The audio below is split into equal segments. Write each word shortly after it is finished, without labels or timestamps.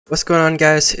What's going on,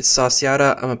 guys? It's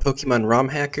Sauciata. I'm a Pokemon ROM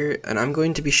hacker, and I'm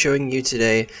going to be showing you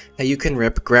today how you can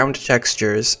rip ground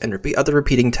textures and other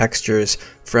repeating textures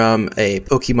from a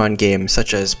Pokemon game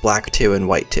such as Black 2 and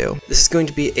White 2. This is going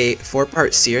to be a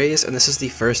 4-part series, and this is the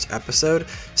first episode,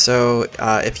 so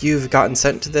if you've gotten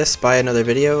sent to this by another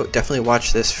video, definitely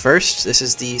watch this first. This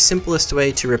is the simplest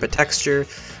way to rip a texture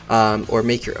or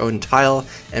make your own tile,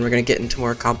 and we're going to get into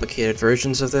more complicated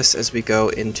versions of this as we go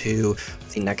into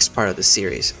the next part of the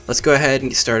series. Let's go ahead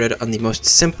and get started on the most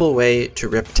simple way to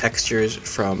rip textures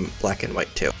from Black and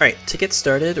White 2. Alright, to get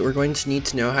started, we're going to need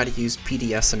to know how to use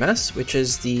PDSMS, which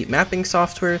is the mapping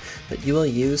software that you will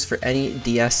use for any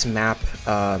DS map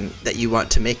that you want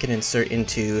to make and insert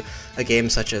into a game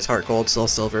such as Heart Gold, Soul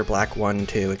Silver, Black 1,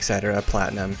 2, etc.,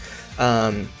 Platinum.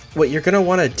 What you're going to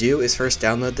want to do is first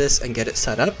download this and get it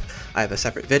set up. I have a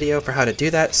separate video for how to do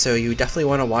that, so you definitely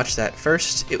want to watch that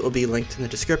first. It will be linked in the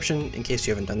description in case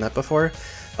you haven't done that before.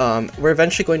 We're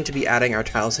eventually going to be adding our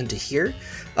tiles into here,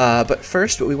 but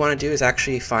first what we want to do is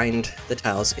actually find the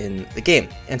tiles in the game.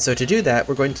 And so to do that,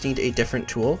 we're going to need a different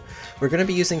tool. We're going to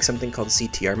be using something called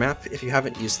CTR Map. If you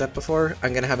haven't used that before,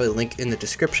 I'm going to have a link in the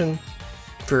description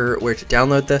for where to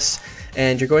download this.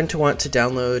 And you're going to want to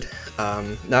download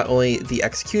not only the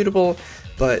executable,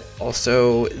 but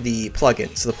also the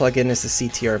plugin. So the plugin is the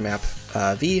CTR Map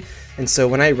V, and so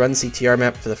when I run CTR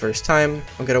Map for the first time,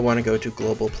 I'm going to want to go to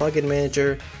Global Plugin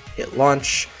Manager, hit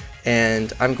Launch,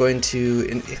 and I'm going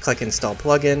to click Install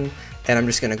Plugin, and I'm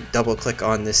just going to double click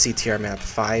on the CTR Map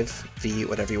 5 V,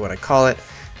 whatever you want to call it.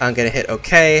 I'm going to hit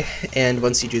OK, and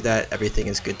once you do that, everything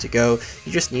is good to go.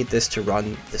 You just need this to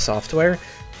run the software.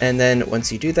 And then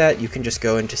once you do that, you can just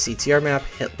go into CTR Map,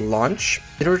 hit Launch.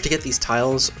 In order to get these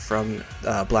tiles from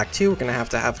Black 2, we're going to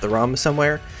have the ROM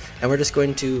somewhere, and we're just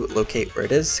going to locate where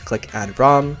it is, click Add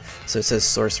ROM. So it says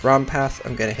Source ROM Path.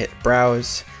 I'm going to hit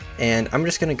Browse, and I'm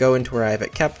just going to go into where I have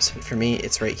it kept. For me,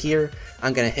 it's right here.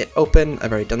 I'm going to hit Open.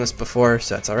 I've already done this before,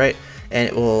 so that's alright. And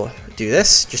it will do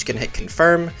this. Just going to hit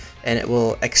Confirm, and it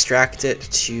will extract it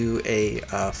to a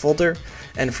folder,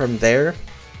 and from there,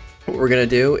 what we're going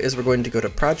to do is we're going to go to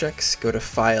Projects, go to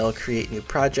File, Create New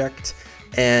Project,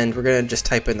 and we're going to just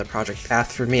type in the project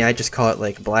path. For me, I just call it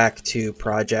like Black 2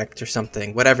 Project or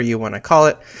something, whatever you want to call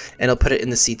it, and it'll put it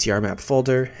in the CTR Map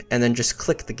folder, and then just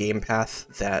click the game path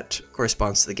that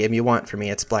corresponds to the game you want. For me,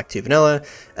 it's Black 2 Vanilla,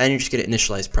 and you're just going to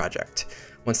initialize project.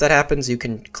 Once that happens, you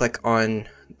can click on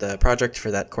the project for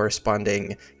that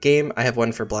corresponding game. I have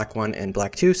one for Black 1 and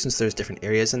Black 2 since there's different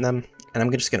areas in them. And I'm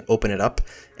just going to open it up,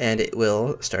 and it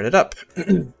will start it up.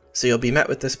 So you'll be met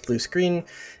with this blue screen,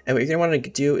 and what you're going to want to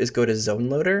do is go to Zone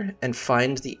Loader and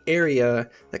find the area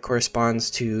that corresponds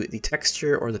to the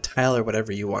texture or the tile or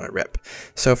whatever you want to rip.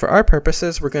 So for our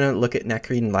purposes, we're going to look at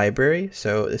Nectarine Library.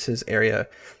 So this is area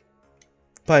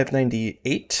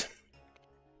 598.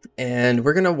 And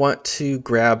we're going to want to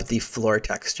grab the floor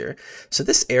texture. So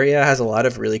this area has a lot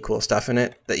of really cool stuff in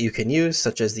it that you can use,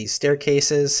 such as these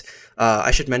staircases.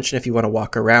 I should mention, if you want to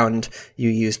walk around, you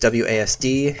use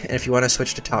WASD, and if you want to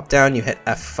switch to top down, you hit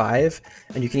F5,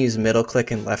 and you can use middle click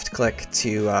and left click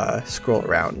to scroll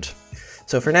around.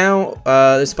 So for now,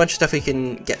 there's a bunch of stuff we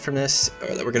can get from this,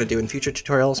 or that we're going to do in future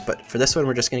tutorials, but for this one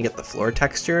we're just going to get the floor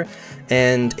texture,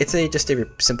 and it's just a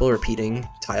simple repeating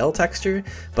tile texture,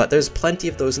 but there's plenty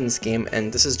of those in this game,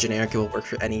 and this is generic. It will work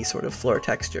for any sort of floor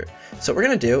texture. So what we're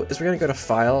going to do is we're going to go to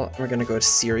File, and we're going to go to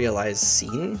Serialize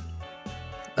Scene,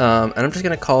 and I'm just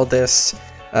going to call this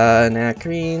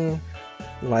Nectarine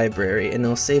Library, and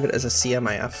it'll save it as a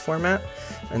CMIF format,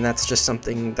 and that's just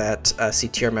something that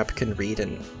CTR Map can read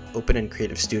and open in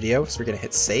Creative Studio. So we're going to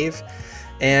hit Save,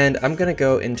 and I'm going to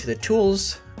go into the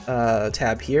Tools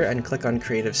tab here and click on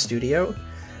Creative Studio,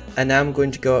 and now I'm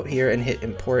going to go up here and hit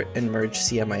Import and Merge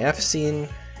CMIF Scene,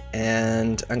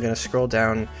 and I'm going to scroll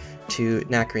down to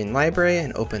Nectarine Library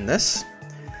and open this.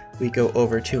 We go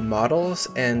over to Models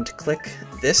and click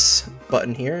this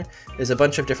button here. There's a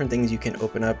bunch of different things you can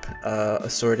open up,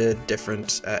 assorted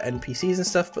different NPCs and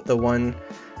stuff, but the one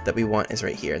that we want is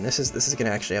right here, and this is going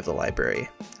to actually have the library.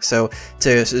 So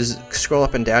to scroll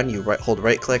up and down, you hold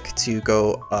right click to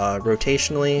go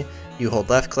rotationally, you hold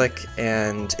left click,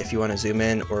 and if you want to zoom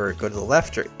in or go to the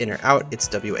left or in or out, it's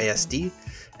WASD.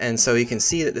 And so you can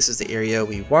see that this is the area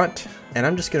we want, and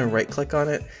I'm just going to right click on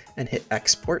it and hit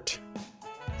Export.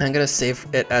 I'm going to save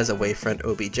it as a wavefront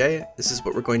OBJ. This is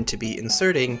what we're going to be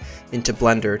inserting into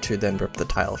Blender to then rip the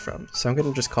tile from. So I'm going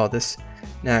to just call this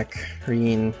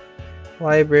Nectarine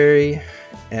Library,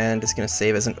 and it's going to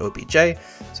save as an OBJ.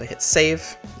 So I hit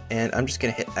Save, and I'm just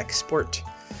going to hit Export.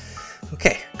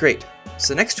 Okay, great.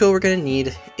 so the next tool we're going to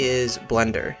need is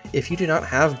Blender. If you do not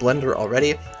have Blender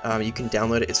already, you can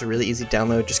download it. It's a really easy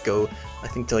download. Just go, I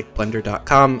think, to like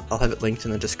blender.com. I'll have it linked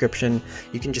in the description.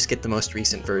 You can just get the most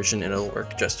recent version and it'll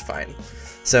work just fine.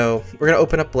 So we're going to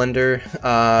open up Blender.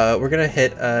 We're going to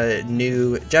hit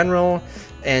New General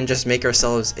and just make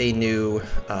ourselves a new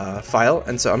file.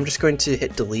 And so I'm just going to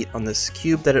hit delete on this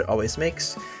cube that it always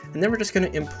makes. And then we're just going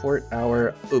to import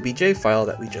our OBJ file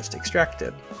that we just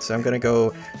extracted. So I'm going to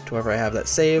go to wherever I have that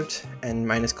saved, and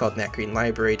mine is called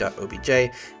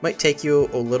nacreenlibrary.obj. Might take you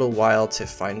a little while to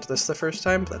find this the first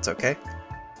time, but that's okay.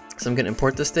 So I'm going to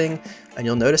import this thing, and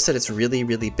you'll notice that it's really,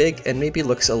 really big and maybe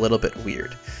looks a little bit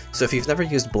weird. So if you've never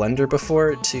used Blender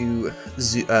before to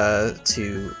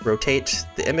rotate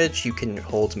the image, you can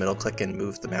hold middle click and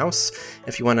move the mouse.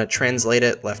 If you want to translate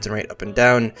it left and right, up and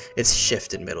down, it's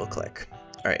shift and middle click.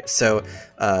 Alright, so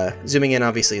zooming in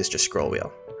obviously is just scroll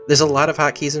wheel. There's a lot of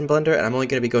hotkeys in Blender, and I'm only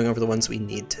going to be going over the ones we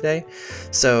need today.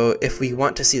 So if we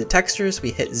want to see the textures, we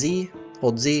hit Z,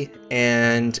 hold Z,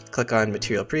 and click on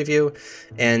Material Preview,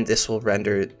 and this will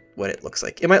render what it looks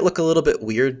like. It might look a little bit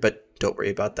weird, but don't worry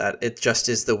about that. It just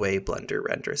is the way Blender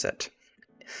renders it.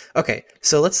 Okay,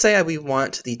 so let's say we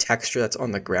want the texture that's on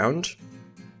the ground.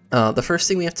 The first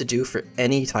thing we have to do for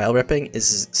any tile ripping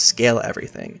is scale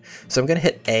everything. So I'm going to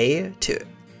hit A to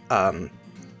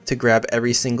grab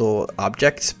every single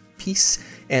object piece,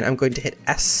 and I'm going to hit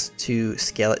S to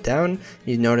scale it down.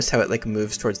 You notice how it like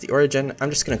moves towards the origin. I'm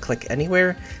just going to click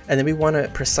anywhere, and then we want to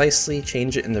precisely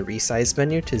change it in the resize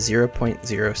menu to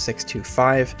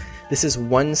 0.0625. This is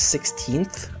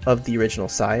 1/16th of the original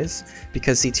size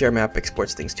because CTR map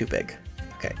exports things too big.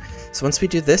 Okay, so once we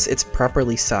do this, it's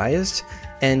properly sized,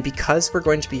 and because we're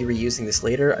going to be reusing this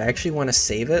later, I actually want to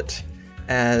save it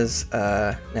as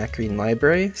Nacreen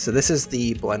library. So this is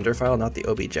the Blender file, not the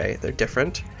OBJ. They're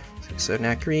different. So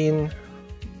Nacreen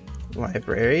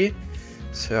library.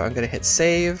 So I'm going to hit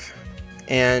save,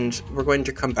 and we're going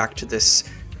to come back to this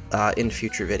in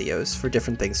future videos for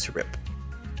different things to rip.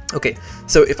 Okay,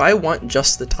 so if I want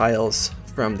just the tiles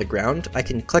from the ground, I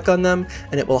can click on them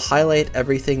and it will highlight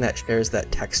everything that shares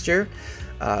that texture.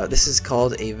 This is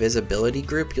called a visibility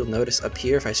group. You'll notice up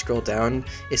here, if I scroll down,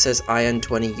 it says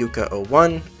IN20 Yucca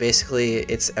 01. Basically,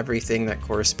 it's everything that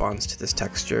corresponds to this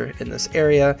texture in this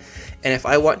area. And if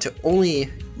I want to only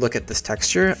look at this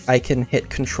texture, I can hit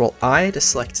Control I to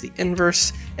select the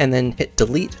inverse, and then hit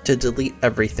delete to delete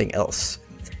everything else.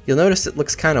 You'll notice it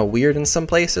looks kind of weird in some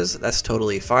places. That's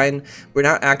totally fine. We're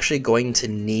not actually going to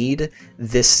need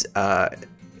this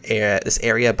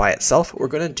area by itself. What we're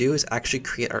going to do is actually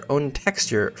create our own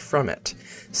texture from it.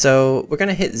 So we're going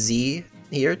to hit Z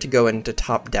here to go into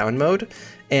top-down mode,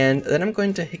 and then I'm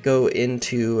going to go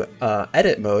into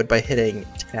edit mode by hitting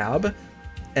Tab.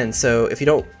 And so if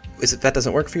that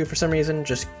doesn't work for you for some reason,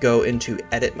 just go into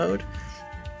edit mode.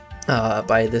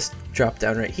 By this drop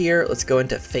down right here, let's go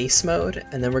into face mode,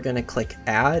 and then we're going to click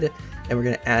add, and we're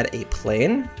going to add a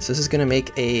plane. So this is going to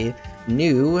make a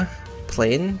new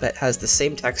plane that has the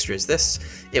same texture as this.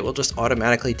 It will just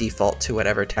automatically default to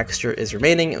whatever texture is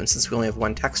remaining, and since we only have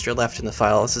one texture left in the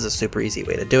file, this is a super easy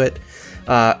way to do it.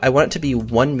 I want it to be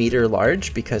 1 meter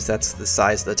large because that's the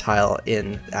size of the tile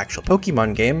in the actual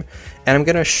Pokemon game, and I'm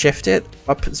going to shift it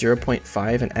up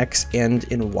 0.5 in X and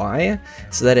in Y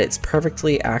so that it's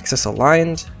perfectly axis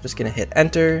aligned. I'm just going to hit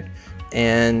enter,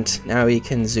 and now we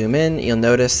can zoom in. You'll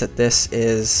notice that this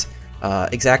is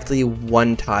exactly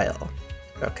one tile.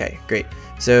 Okay, great.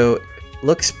 So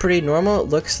looks pretty normal. It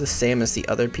looks the same as the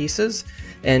other pieces.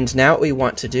 And now what we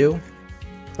want to do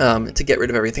to get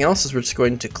rid of everything else is we're just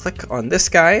going to click on this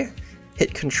guy,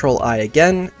 hit Control I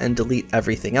again, and delete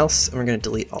everything else. And we're going to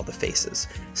delete all the faces.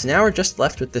 So now we're just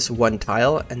left with this one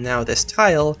tile, and now this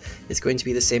tile is going to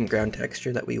be the same ground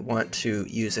texture that we want to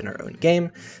use in our own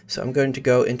game. So I'm going to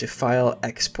go into File,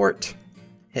 Export,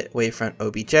 hit Wavefront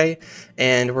OBJ,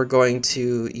 and we're going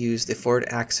to use the forward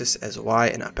axis as Y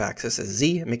and up axis as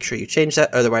Z. Make sure you change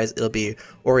that, otherwise it'll be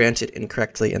oriented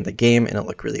incorrectly in the game and it'll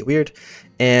look really weird.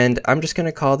 And I'm just going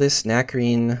to call this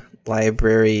Nacreen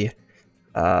library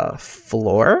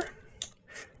floor.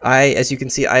 As you can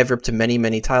see, I've ripped many,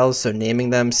 many tiles, so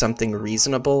naming them something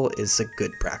reasonable is a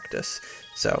good practice.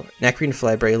 So Nacreen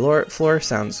library floor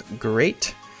sounds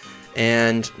great.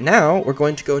 And now we're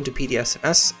going to go into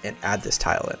PDSMS and add this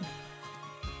tile in.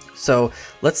 So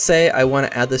let's say I want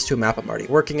to add this to a map I'm already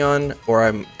working on, or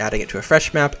I'm adding it to a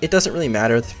fresh map. It doesn't really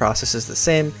matter, the process is the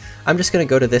same. I'm just going to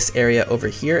go to this area over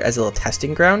here as a little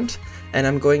testing ground, and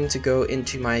I'm going to go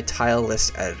into my tile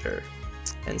list editor.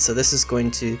 And so this is going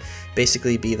to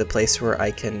basically be the place where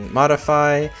I can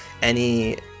modify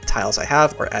any tiles I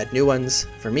have or add new ones.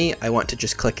 For me, I want to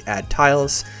just click add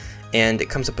tiles. and it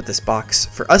comes up with this box.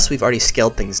 For us, we've already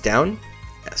scaled things down,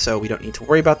 so we don't need to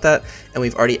worry about that, and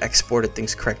we've already exported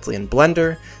things correctly in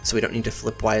Blender, so we don't need to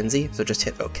flip Y and Z, so just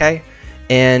hit OK.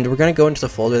 And we're going to go into the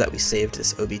folder that we saved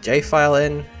this OBJ file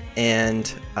in,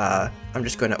 and I'm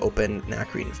just going to open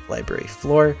Nakreen Library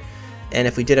Floor, and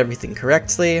if we did everything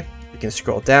correctly, we can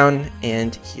scroll down,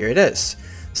 and here it is.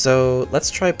 So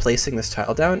let's try placing this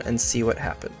tile down and see what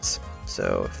happens.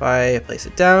 So if I place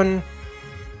it down,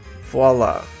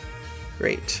 voila,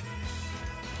 great.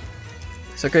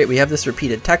 So great, we have this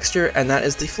repeated texture, and that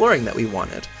is the flooring that we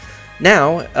wanted.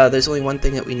 Now, there's only one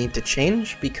thing that we need to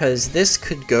change, because this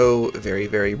could go very,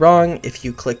 very wrong. If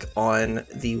you click on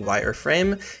the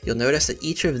wireframe, you'll notice that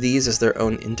each of these is their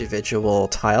own individual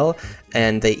tile,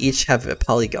 and they each have a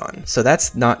polygon. So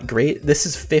that's not great. This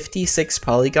is 56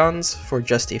 polygons for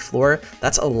just a floor.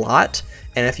 That's a lot.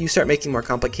 And if you start making more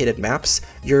complicated maps,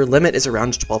 your limit is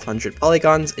around 1200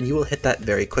 polygons, and you will hit that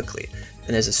very quickly.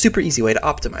 And there's a super easy way to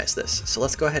optimize this. So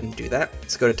let's go ahead and do that.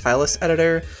 Let's go to Tile List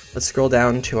Editor. Let's scroll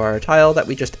down to our tile that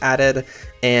we just added,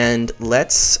 and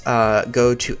let's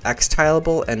go to X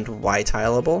tileable and Y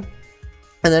tileable,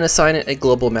 and then assign it a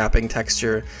global mapping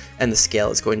texture, and the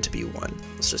scale is going to be 1.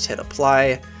 Let's just hit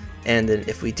Apply, and then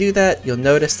if we do that, you'll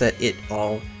notice that it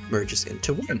all merges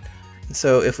into 1. And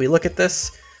so if we look at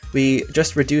this, we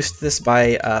just reduced this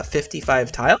by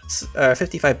 55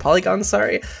 polygons,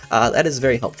 sorry. That is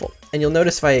very helpful. And you'll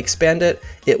notice if I expand it,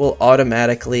 it will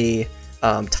automatically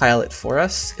tile it for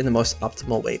us in the most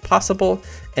optimal way possible.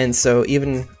 And so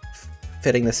even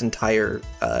fitting this entire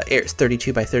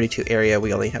 32 by 32 area,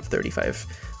 we only have 35.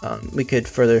 We could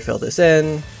further fill this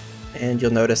in, and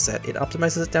you'll notice that it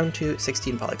optimizes it down to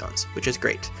 16 polygons, which is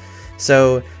great.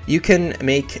 So you can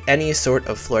make any sort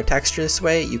of floor texture this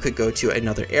way. You could go to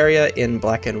another area in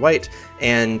black and white,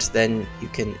 and then you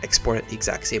can export it the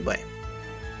exact same way.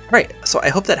 Alright, so I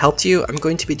hope that helped you. I'm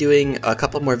going to be doing a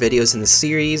couple more videos in the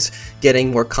series, getting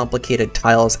more complicated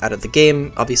tiles out of the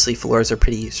game. Obviously, floors are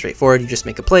pretty straightforward. You just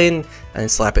make a plane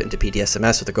and slap it into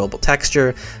PDSMS with a global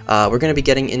texture. We're going to be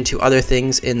getting into other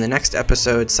things in the next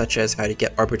episode, such as how to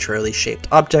get arbitrarily shaped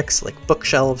objects like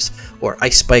bookshelves or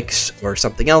ice spikes or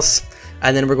something else.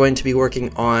 And then we're going to be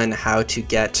working on how to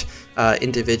get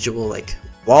individual like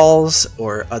walls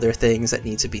or other things that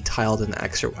need to be tiled in the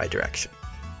X or Y direction.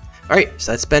 Alright,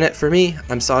 so that's been it for me.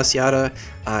 I'm Sauciata.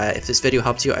 If this video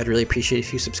helped you, I'd really appreciate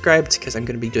if you subscribed, because I'm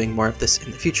going to be doing more of this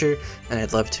in the future, and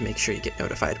I'd love to make sure you get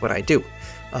notified when I do.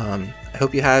 I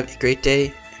hope you have a great day,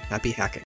 and happy hacking.